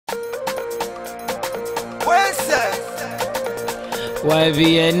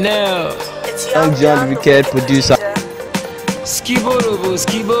YVNL. I'm John the Wicked, producer. Skibo robo,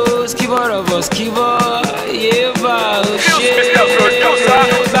 skibo, skibo robo, skibo. Yeah, oh shit.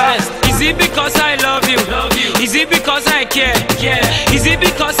 Is it because I love you? Is it because I care? Is it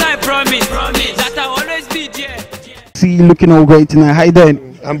because I promise that I'll always be there? See you looking all great tonight. How you doing?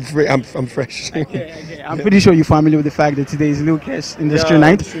 I'm fresh. Okay. I'm pretty sure you're familiar with the fact that today is Lil Kesh Industry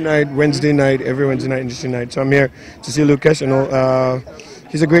Night. Industry Night, Wednesday night, every Wednesday night, Industry Night. So I'm here to see Lil Kesh. You know,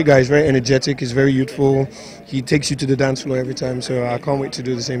 he's a great guy. He's very energetic. He's very youthful. He takes you to the dance floor every time. So I can't wait to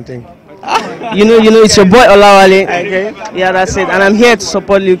do the same thing. You know, it's your boy Olawale. Okay. Yeah, that's it. And I'm here to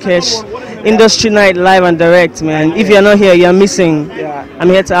support Lil Kesh. Industry Night live and direct, man. If you're not here, you're missing. Yeah. I'm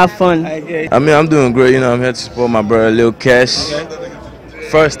here to have fun. I mean, I'm doing great. You know, I'm here to support my brother Lil Kesh.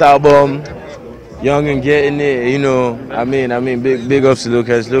 First album, young and getting it. You know, I mean, big ups to Lil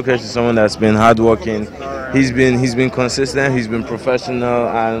Kesh. Lil Kesh is someone that's been hardworking. He's been consistent. He's been professional,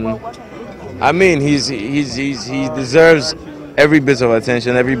 and I mean, he deserves every bit of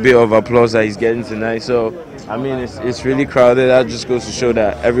attention, every bit of applause that he's getting tonight. So, I mean, it's really crowded. That just goes to show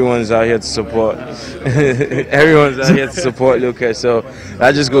that everyone's out here to support. Everyone's out here to support Lil Kesh. So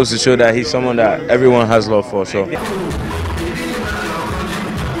that just goes to show that he's someone that everyone has love for. So.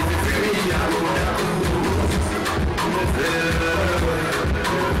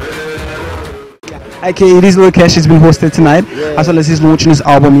 Okay, it is Lil Kesh. He's been hosted tonight, as well as he's launching his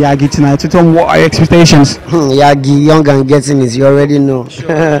album Yagi tonight. So tell me, what are your expectations? Yagi, young and getting it, you already know.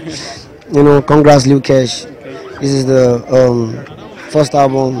 You know, congrats Lil Kesh. This is the first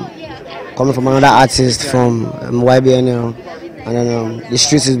album coming from another artist from YBNL, and then the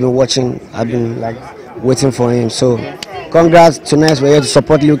streets has been watching. I've been like waiting for him. So congrats. Tonight we're here to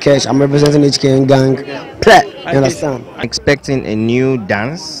support Lil Kesh. I'm representing HKN gang. You understand? I'm expecting a new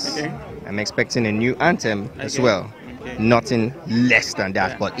dance. Okay. I'm expecting a new anthem as well. Nothing less than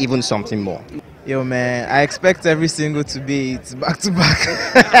that, but even something more. Yo man, I expect every single to be back to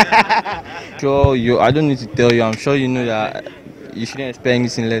back. Sure, I don't need to tell you. I'm sure you know that you shouldn't expect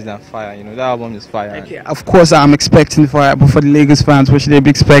anything less than fire. You know, that album is fire. Okay, of course I'm expecting fire, but for the Lagos fans, what should they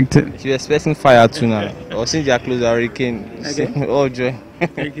be expecting? You're expecting fire too now. Or since they are close, hurricane. Okay. Oh joy.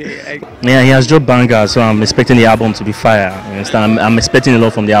 Yeah, he has dropped bangers, so I'm expecting the album to be fire. You understand? I'm expecting a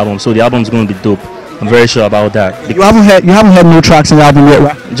lot from the album, so the album's going to be dope. I'm very sure about that. You haven't heard no tracks in the album yet,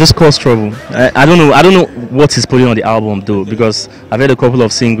 right? Just Cause Trouble. I don't know what he's putting on the album though, because I've heard a couple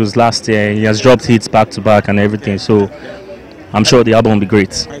of singles last year. He has dropped hits back to back and everything, so I'm sure the album will be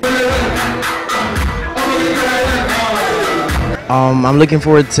great. I'm looking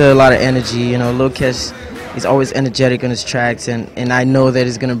forward to a lot of energy. You know, Lil Kesh is always energetic on his tracks, and I know that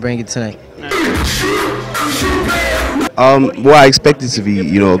he's gonna bring it tonight. Well, I expect it to be,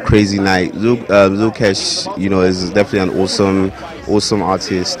 you know, a crazy night. Lil Kesh, you know, is definitely an awesome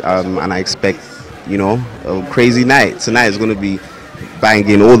artist, and I expect, you know, a crazy night. Tonight is going to be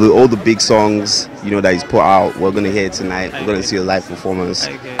banging all the big songs, you know, that he's put out. We're going to hear it tonight. We're going to see a live performance.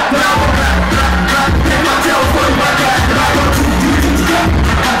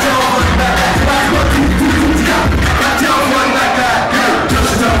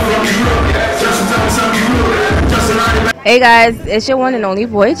 Hey guys, it's your one and only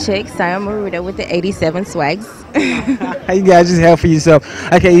boy chick, Saya Maruda with the 87 swags. How you guys just help for yourself?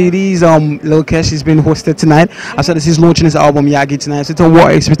 Okay, it is Lil Kesh has been hosted tonight. I said he's launching his album Yagi tonight. So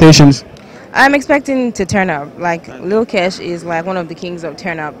what expectations? I'm expecting to turn up. Like Lil Kesh is like one of the kings of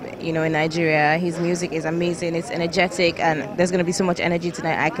turn up, you know, in Nigeria. His music is amazing. It's energetic, and there's gonna be so much energy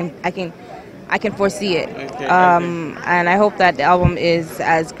tonight. I can foresee it, and I hope that the album is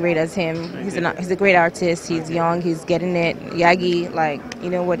as great as him. He's a great artist. He's young. He's getting it. Yagi, like, you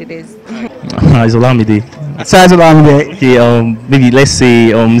know what it is. It's Olamide. It's Olamide. Okay, maybe let's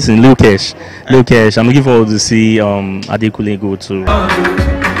say listen, Lil Kesh. I'm looking forward to see Adekunle go to.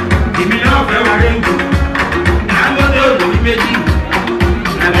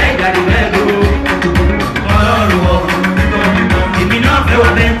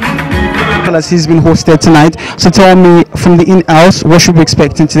 As he's been hosted tonight, so tell me from the in-house, what should we be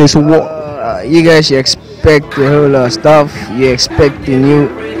expecting today? So what you guys should expect a whole lot of stuff. You expect the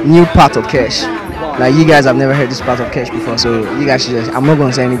new part of Kesh. Like, you guys have never heard this part of Kesh before, so you guys should I'm not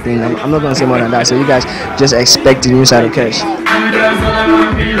gonna say anything. I'm not gonna say more than that. So you guys just expect the new side of Kesh.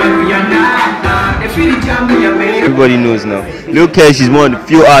 Everybody knows now. Lil Kesh is one of the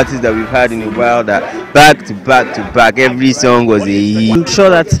few artists that we've had in a while that back to back every song was a hit. I'm sure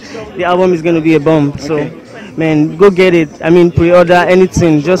that the album is going to be a bomb. So man, go get it. I mean, pre-order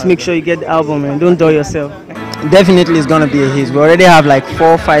anything. Just make sure you get the album, and don't dull yourself. Definitely it's gonna be a hit. We already have like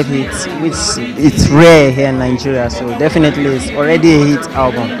 4 or 5 hits, which it's rare here in Nigeria. So definitely it's already a hit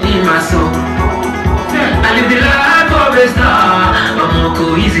album.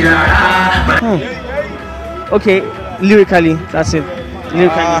 Okay, lyrically, that's it.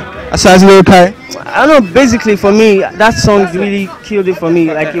 Lyrically. Aside lyrically, I don't know. Basically, for me, that song really killed it for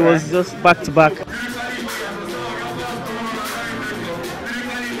me. Like it was just back to back.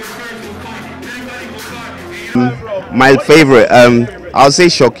 My favorite, I'll say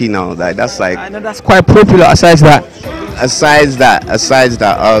Shocky now. Like that's like. I know that's quite popular. Aside that,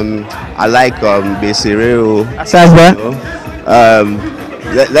 I like Besireo. aside that,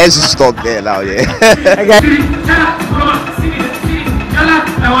 Let's just stop there now, yeah.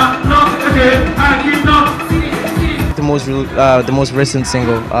 The most recent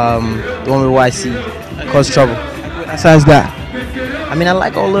single, the one with YC, Cause Trouble. aside that. I mean, I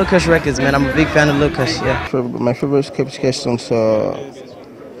like all Lil Kesh records, man. I'm a big fan of Lil Kesh, yeah. My favorite Kesh songs,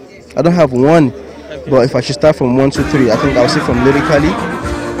 I don't have one, but if I should start from 1, 2, 3, I think I'll say from lyrically,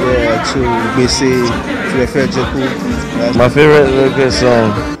 yeah, to Bese, to Efe Joku. My favorite Lil Kesh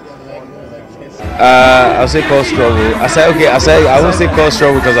song, I'll say Cause Trouble. I won't say Cause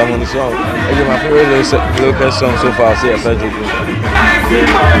Trouble because I'm on the song. Okay, my favorite Lil Kesh song so far, I'll say Efe Joku.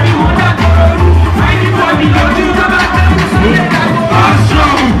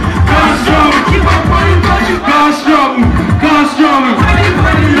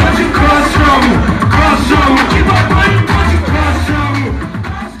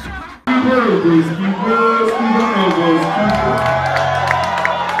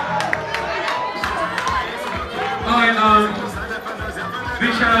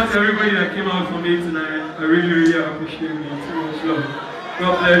 Big shout out to everybody that came out for me tonight. I really appreciate it. So much love.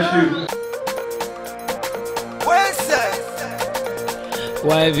 God bless you.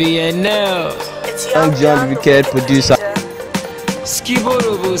 YVNL. I'm John, the wicked producer. Skibo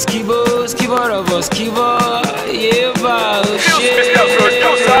robo, skibo, skibo robo, skibo. Yeah, oh shit.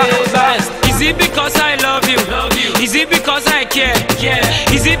 Is it because I love you? Is it because I care?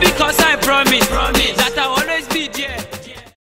 Is it because I promise?